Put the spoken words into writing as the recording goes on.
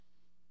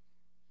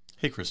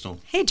Hey, Crystal.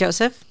 Hey,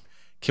 Joseph.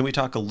 Can we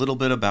talk a little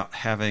bit about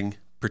having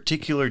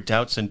particular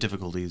doubts and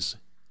difficulties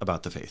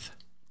about the faith?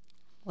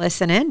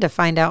 Listen in to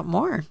find out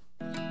more.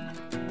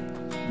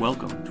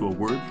 Welcome to A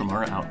Word from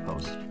Our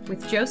Outpost,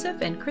 with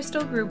Joseph and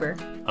Crystal Gruber,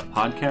 a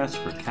podcast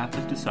for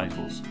Catholic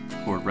disciples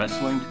who are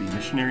wrestling to be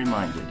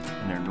missionary-minded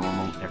in their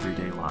normal,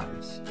 everyday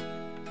lives.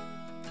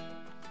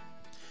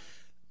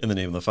 In the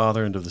name of the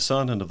Father, and of the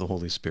Son, and of the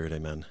Holy Spirit,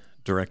 amen.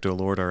 Direct, O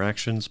Lord, our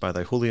actions by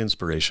thy holy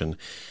inspiration,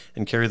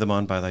 and carry them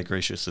on by thy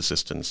gracious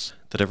assistance,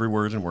 that every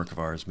word and work of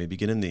ours may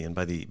begin in thee, and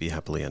by thee be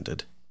happily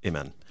ended.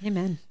 Amen.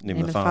 Amen. In the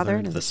name of the Father,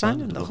 and of the Son,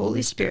 and of the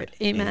Holy Spirit.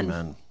 Amen.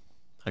 Amen.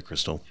 Hi,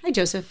 Crystal. Hi,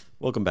 Joseph.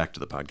 Welcome back to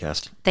the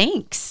podcast.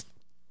 Thanks.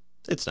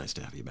 It's nice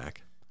to have you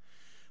back.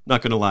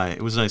 Not going to lie,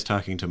 it was nice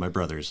talking to my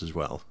brothers as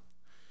well.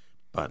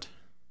 But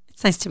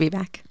It's nice to be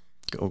back.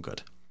 oh,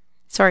 good.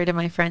 Sorry to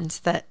my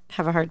friends that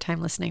have a hard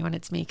time listening when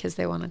it's me because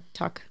they want to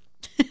talk.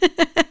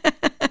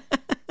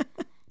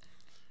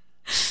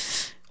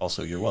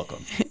 Also, you're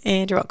welcome.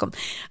 And you're welcome.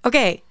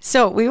 Okay,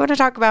 so we want to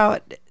talk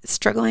about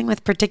struggling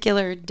with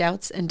particular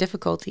doubts and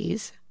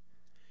difficulties.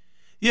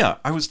 Yeah,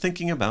 I was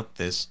thinking about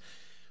this.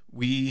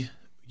 We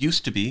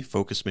used to be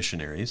focus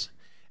missionaries,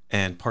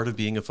 and part of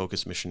being a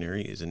focus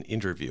missionary is an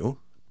interview.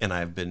 And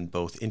I've been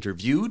both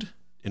interviewed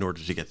in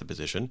order to get the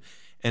position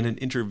and an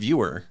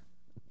interviewer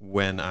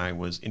when I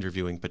was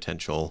interviewing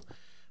potential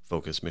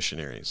focus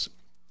missionaries.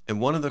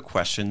 And one of the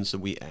questions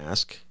that we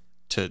ask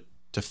to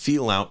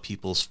feel out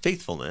people's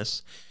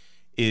faithfulness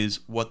is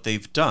what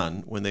they've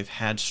done when they've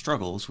had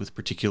struggles with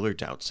particular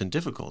doubts and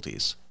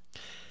difficulties.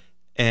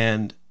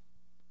 And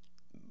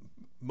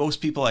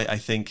most people, I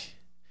think,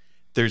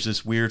 there's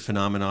this weird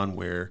phenomenon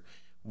where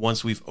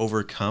once we've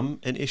overcome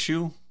an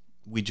issue,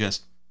 we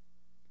just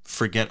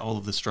forget all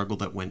of the struggle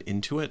that went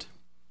into it.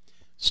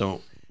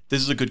 So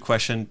this is a good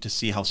question to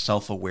see how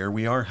self-aware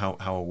we are, how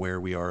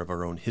aware we are of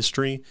our own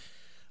history,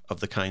 of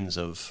the kinds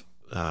of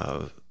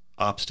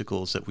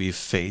obstacles that we've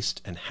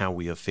faced and how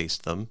we have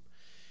faced them,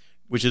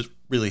 which is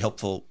really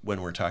helpful when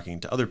we're talking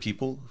to other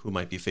people who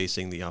might be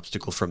facing the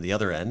obstacle from the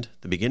other end,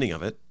 the beginning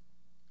of it,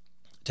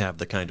 to have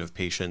the kind of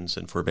patience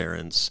and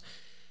forbearance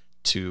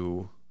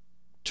to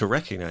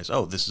recognize,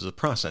 oh, this is a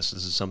process.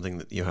 This is something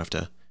that you have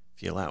to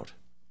feel out.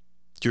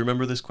 Do you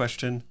remember this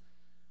question?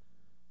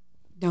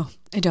 No,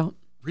 I don't.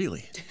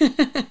 Really?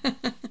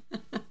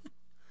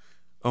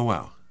 Oh,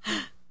 wow.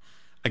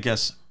 I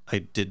guess I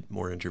did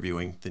more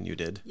interviewing than you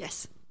did.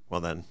 Yes. Well,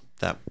 then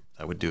that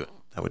would do it.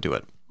 That would do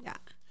it. Yeah.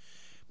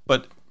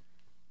 But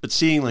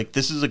seeing like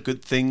this is a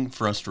good thing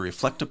for us to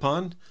reflect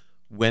upon.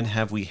 When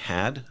have we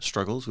had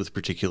struggles with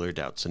particular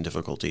doubts and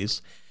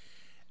difficulties?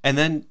 And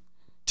then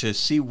to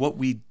see what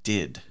we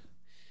did,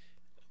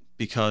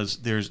 because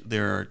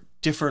there are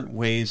different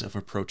ways of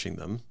approaching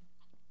them.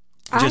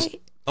 I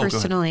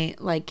personally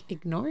like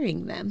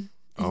ignoring them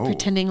and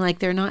pretending like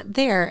they're not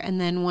there and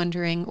then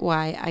wondering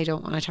why I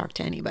don't want to talk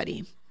to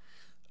anybody.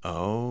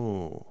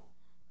 Oh,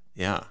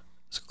 yeah.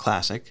 It's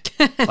classic.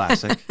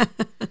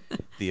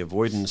 The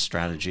avoidance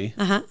strategy.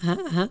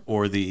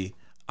 Or the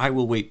I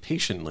will wait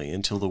patiently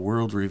until the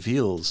world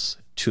reveals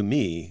to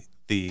me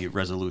the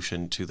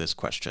resolution to this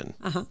question.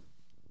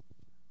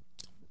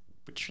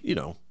 Which,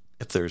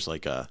 if there's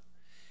like a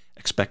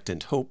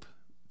expectant hope,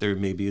 there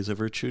maybe is a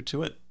virtue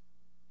to it.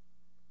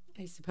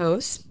 I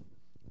suppose.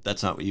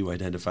 That's not what you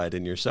identified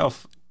in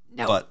yourself.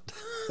 No. But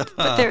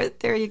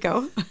there you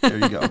go. There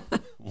you go.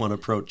 One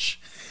approach.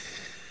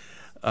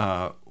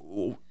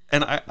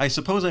 And I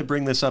suppose I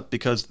bring this up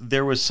because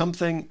there was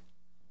something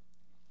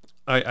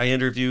I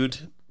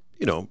interviewed,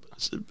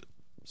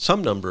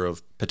 some number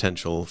of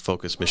potential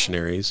focus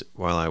missionaries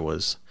while I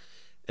was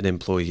an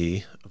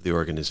employee of the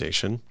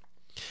organization.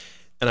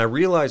 And I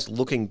realized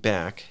looking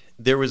back,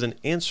 there was an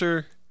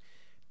answer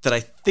that I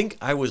think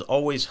I was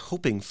always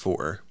hoping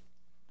for,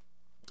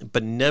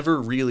 but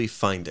never really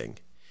finding.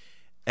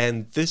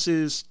 And this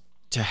is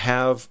to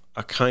have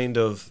a kind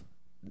of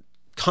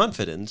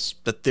confidence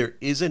that there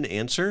is an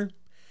answer,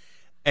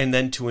 and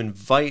then to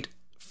invite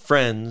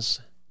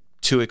friends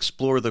to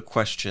explore the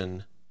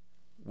question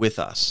with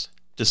us,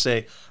 to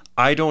say,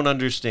 I don't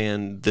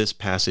understand this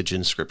passage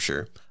in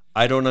Scripture.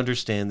 I don't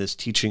understand this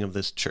teaching of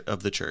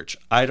the church.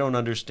 I don't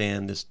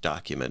understand this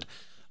document.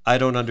 I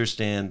don't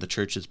understand the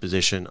church's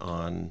position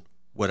on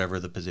whatever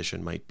the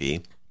position might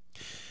be.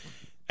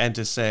 And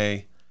to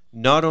say,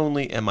 not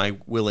only am I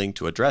willing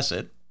to address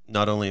it,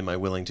 not only am I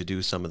willing to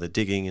do some of the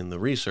digging and the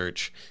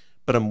research,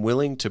 but I'm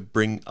willing to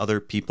bring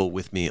other people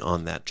with me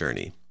on that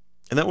journey.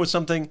 And that was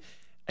something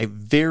I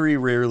very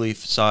rarely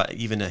saw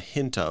even a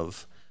hint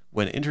of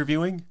when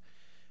interviewing,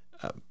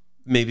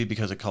 maybe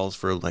because it calls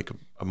for like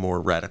a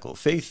more radical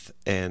faith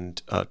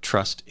and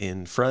trust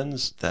in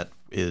friends that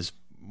is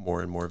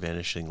more and more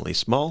vanishingly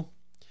small.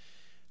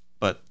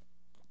 But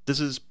this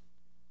is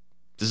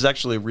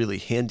actually a really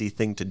handy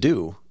thing to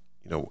do,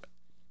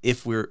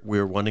 if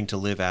we're wanting to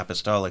live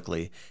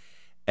apostolically,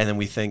 and then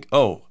we think,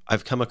 oh,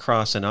 I've come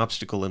across an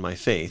obstacle in my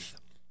faith.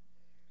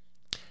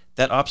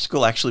 That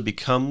obstacle actually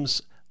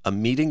becomes a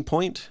meeting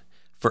point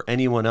for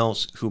anyone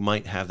else who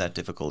might have that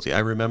difficulty. I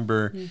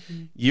remember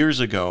years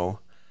ago,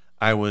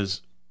 I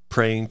was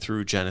praying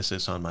through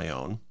Genesis on my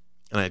own,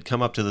 and I had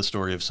come up to the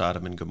story of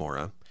Sodom and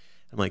Gomorrah.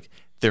 I'm like,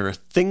 there are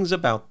things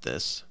about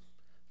this,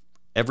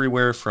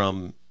 everywhere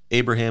from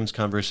Abraham's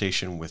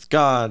conversation with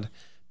God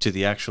to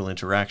the actual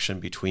interaction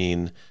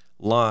between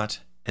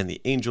Lot and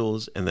the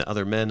angels and the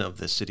other men of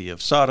the city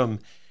of Sodom,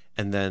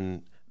 and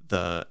then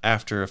the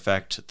after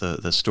effect,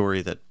 the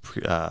story that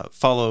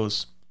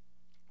follows.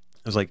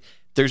 I was like,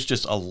 there's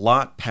just a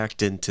lot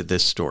packed into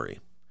this story,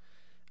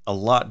 a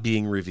lot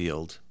being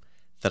revealed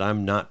that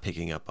I'm not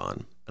picking up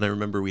on. And I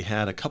remember we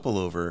had a couple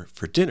over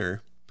for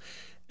dinner,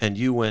 and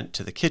you went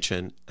to the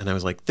kitchen, and I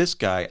was like, this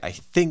guy, I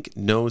think,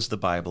 knows the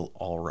Bible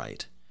all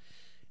right.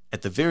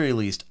 At the very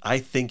least, I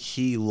think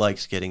he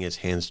likes getting his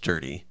hands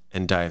dirty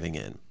and diving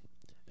in.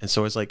 And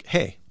so I was like,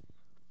 hey,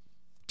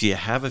 do you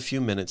have a few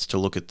minutes to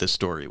look at this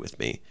story with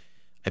me?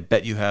 I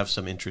bet you have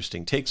some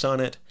interesting takes on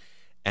it,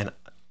 and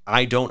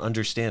I don't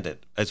understand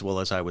it as well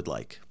as I would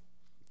like.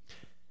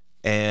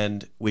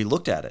 And we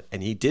looked at it,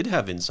 and he did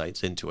have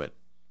insights into it.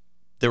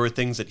 There were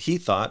things that he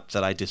thought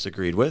that I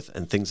disagreed with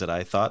and things that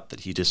I thought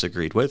that he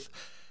disagreed with,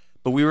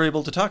 but we were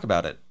able to talk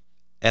about it.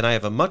 And I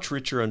have a much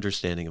richer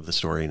understanding of the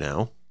story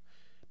now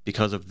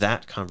because of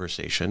that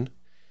conversation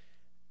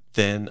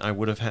than I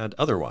would have had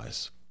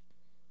otherwise.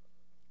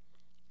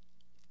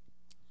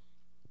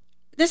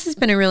 This has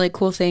been a really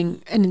cool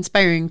thing and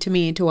inspiring to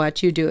me to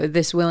watch you do,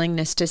 this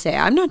willingness to say,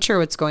 I'm not sure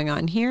what's going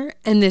on here.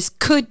 And this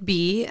could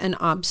be an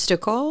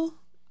obstacle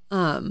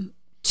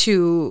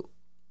to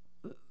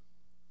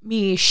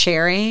me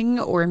sharing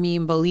or me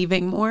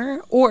believing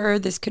more, or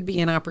this could be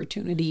an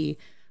opportunity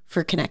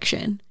for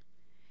connection.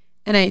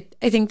 And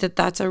I think that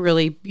that's a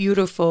really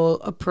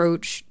beautiful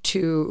approach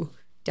to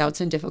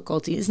doubts and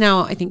difficulties.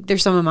 Now, I think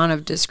there's some amount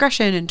of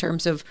discretion in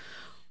terms of,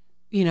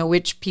 you know,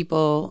 which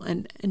people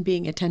and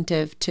being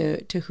attentive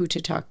to who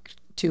to talk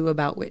to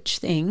about which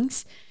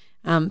things.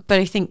 But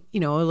I think, you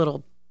know, a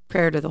little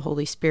prayer to the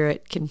Holy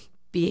Spirit can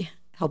be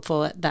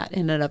helpful. That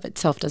in and of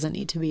itself doesn't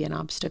need to be an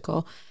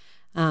obstacle.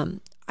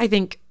 I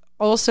think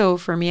also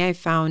for me, I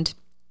found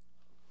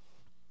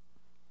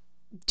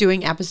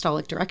doing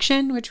apostolic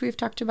direction, which we've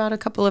talked about a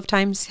couple of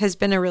times, has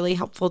been a really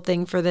helpful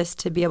thing for this,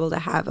 to be able to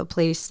have a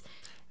place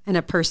and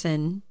a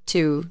person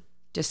to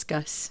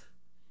discuss.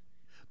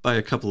 By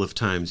a couple of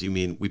times, you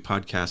mean we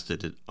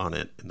podcasted on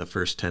it in the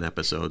first 10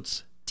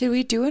 episodes. Did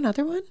we do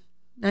another one?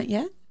 Not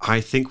yet?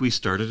 I think we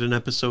started an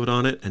episode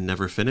on it and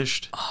never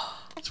finished.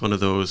 It's one of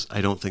those,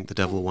 I don't think the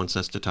devil wants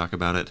us to talk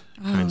about it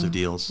kinds of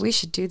deals. We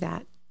should do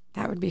that.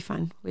 That would be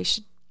fun. We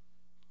should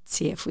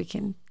see if we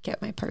can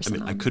get my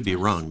person on. I could be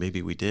wrong.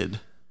 Maybe we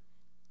did.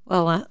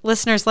 Well,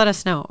 listeners, let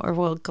us know, or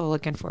we'll go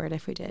looking for it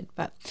if we did.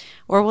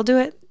 Or we'll do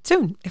it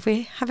soon if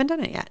we haven't done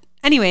it yet.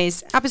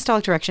 Anyways,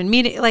 apostolic direction,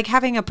 like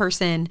having a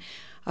person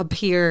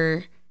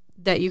appear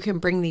that you can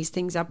bring these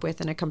things up with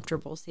in a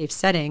comfortable, safe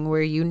setting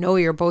where you know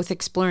you're both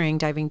exploring,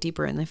 diving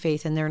deeper in the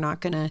faith, and they're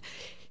not going to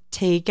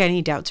take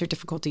any doubts or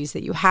difficulties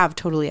that you have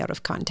totally out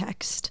of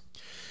context.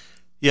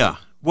 Yeah.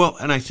 Well,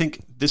 and I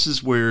think this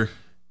is where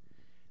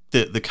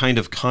the kind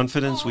of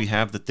confidence we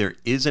have that there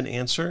is an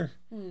answer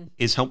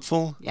is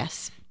helpful.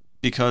 Yes.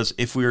 Because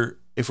if we're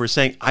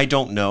saying, I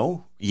don't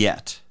know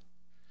yet,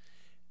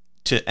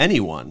 to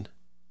anyone,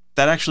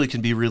 that actually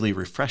can be really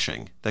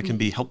refreshing. That can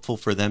be helpful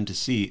for them to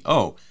see,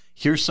 oh,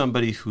 here's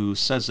somebody who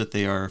says that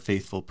they are a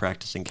faithful,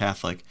 practicing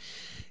Catholic,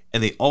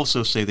 and they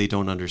also say they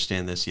don't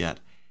understand this yet.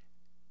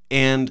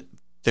 And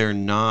they're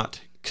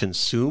not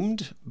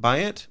consumed by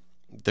it.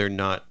 They're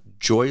not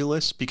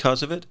joyless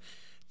because of it.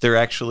 They're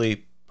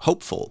actually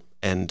hopeful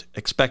and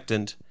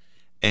expectant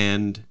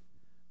and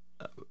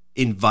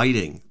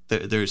inviting.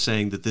 They're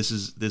saying that this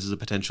is a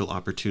potential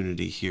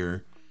opportunity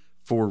here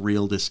for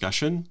real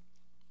discussion,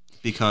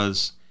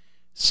 because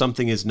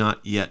something is not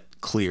yet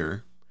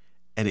clear,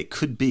 and it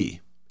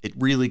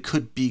really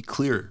could be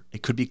clear.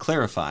 It could be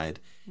clarified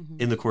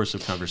in the course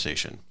of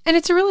conversation. And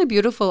it's a really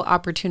beautiful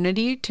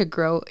opportunity to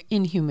grow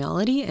in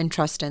humility and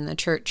trust in the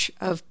church,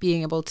 of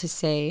being able to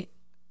say,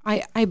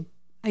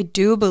 I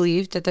do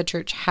believe that the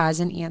church has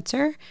an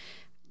answer,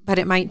 but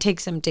it might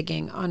take some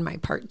digging on my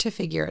part to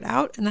figure it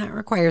out. And that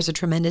requires a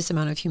tremendous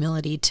amount of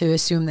humility to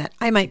assume that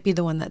I might be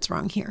the one that's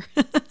wrong here.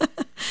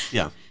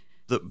 Yeah.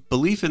 The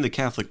belief in the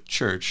Catholic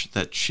Church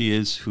that she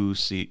is who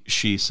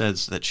she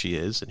says that she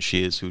is, and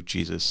she is who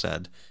Jesus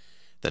said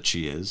that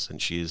she is, and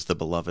she is the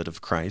beloved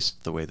of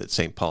Christ, the way that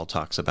St. Paul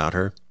talks about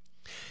her,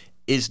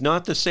 is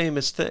not the same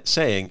as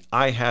saying,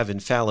 I have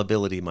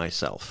infallibility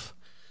myself,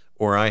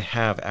 or I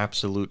have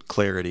absolute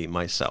clarity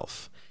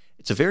myself.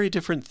 It's a very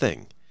different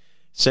thing.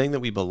 Saying that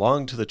we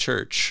belong to the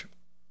church,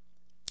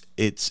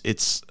 it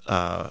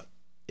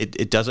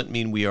doesn't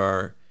mean we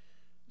are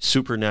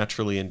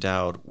supernaturally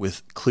endowed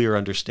with clear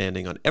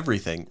understanding on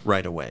everything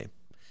right away.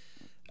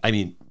 I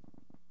mean,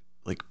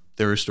 like,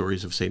 there are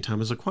stories of St.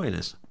 Thomas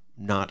Aquinas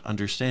not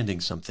understanding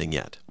something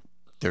yet.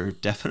 There are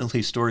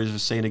definitely stories of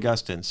St.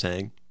 Augustine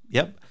saying,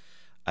 yep,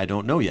 I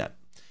don't know yet.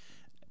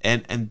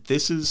 And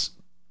this is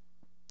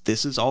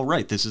this is all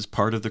right. This is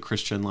part of the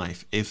Christian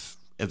life. If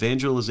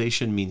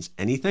evangelization means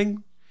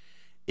anything,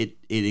 it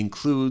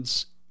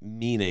includes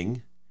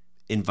meaning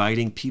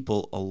inviting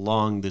people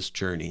along this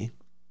journey.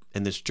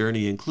 And this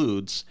journey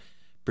includes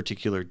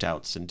particular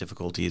doubts and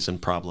difficulties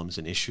and problems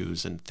and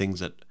issues and things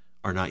that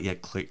are not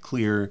yet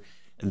clear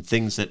and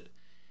things that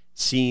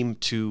seem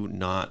to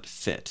not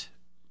fit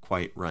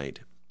quite right,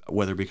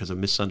 whether because of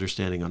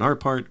misunderstanding on our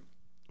part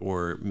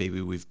or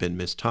maybe we've been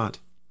mistaught.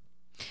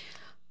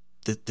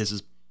 This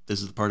is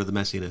the part of the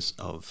messiness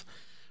of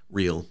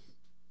real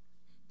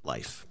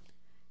life.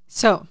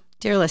 So,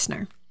 dear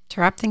listener,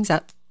 to wrap things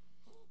up,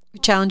 we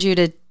challenge you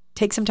to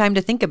take some time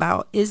to think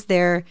about, is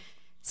there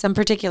some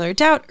particular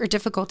doubt or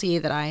difficulty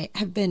that I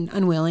have been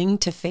unwilling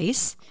to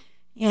face?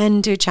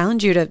 And to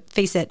challenge you to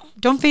face it.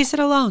 Don't face it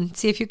alone.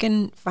 See if you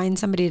can find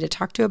somebody to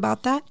talk to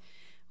about that.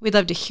 We'd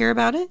love to hear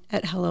about it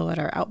at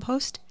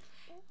hello@our-outpost.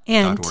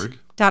 And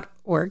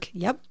 .org.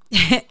 Yep.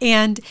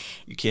 And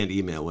you can't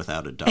email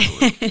without a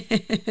 .org.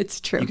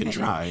 It's true. You can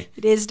try.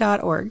 It is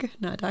 .org,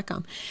 not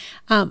 .com.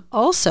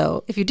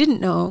 Also, if you didn't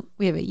know,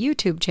 we have a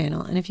YouTube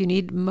channel, and if you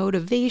need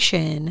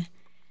motivation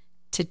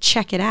to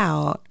check it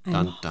out,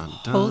 I'm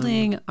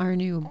holding our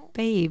new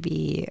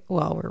baby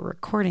while we're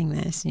recording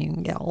this, and you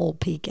can get a whole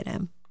peek at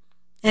him.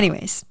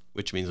 Anyways.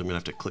 Which means I'm going to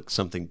have to click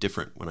something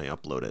different when I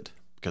upload it,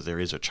 because there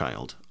is a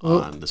child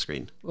on the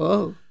screen.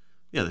 Whoa.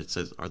 Yeah, that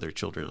says, are there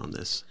children on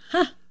this?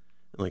 Huh.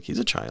 I'm like, he's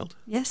a child.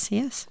 Yes, he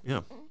is.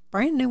 Yeah.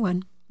 Brand new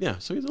one. Yeah,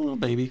 so he's a little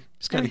baby.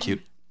 He's kind of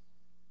cute.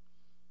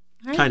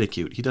 Right. Kind of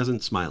cute. He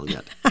doesn't smile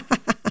yet.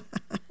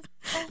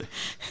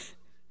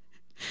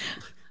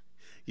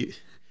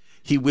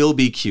 He will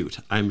be cute.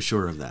 I'm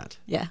sure of that.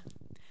 Yeah.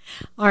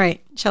 All right.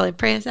 Shall I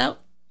pray us out?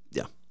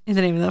 Yeah. In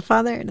the name of the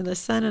Father, and of the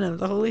Son, and of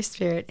the Holy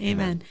Spirit.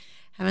 Amen.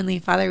 Heavenly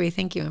Father, we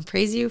thank you and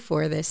praise you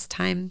for this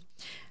time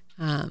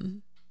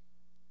to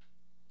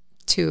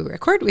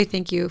record. We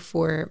thank you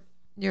for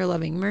your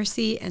loving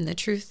mercy and the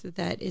truth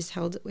that is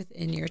held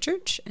within your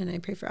church. And I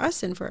pray for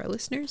us and for our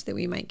listeners that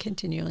we might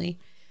continually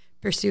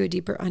pursue a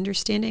deeper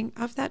understanding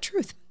of that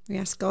truth. We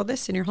ask all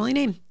this in your holy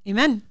name.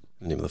 Amen.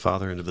 In the name of the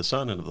Father, and of the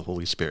Son, and of the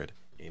Holy Spirit.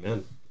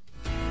 Amen.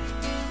 So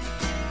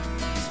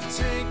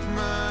take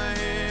my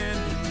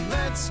hand and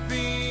let's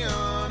be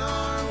on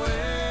our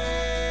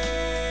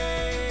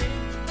way.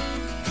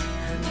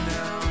 And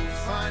now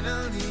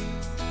finally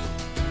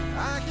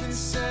I can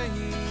say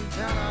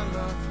that I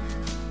love you.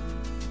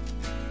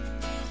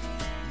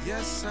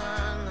 Yes,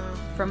 I love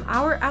you. From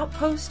our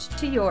outpost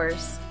to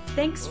yours,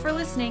 thanks for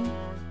listening.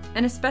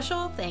 And a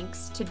special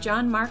thanks to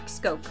John Mark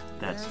Skoch.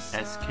 That's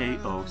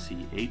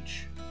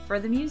SKOCH. For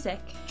the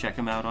music. Check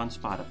him out on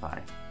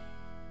Spotify.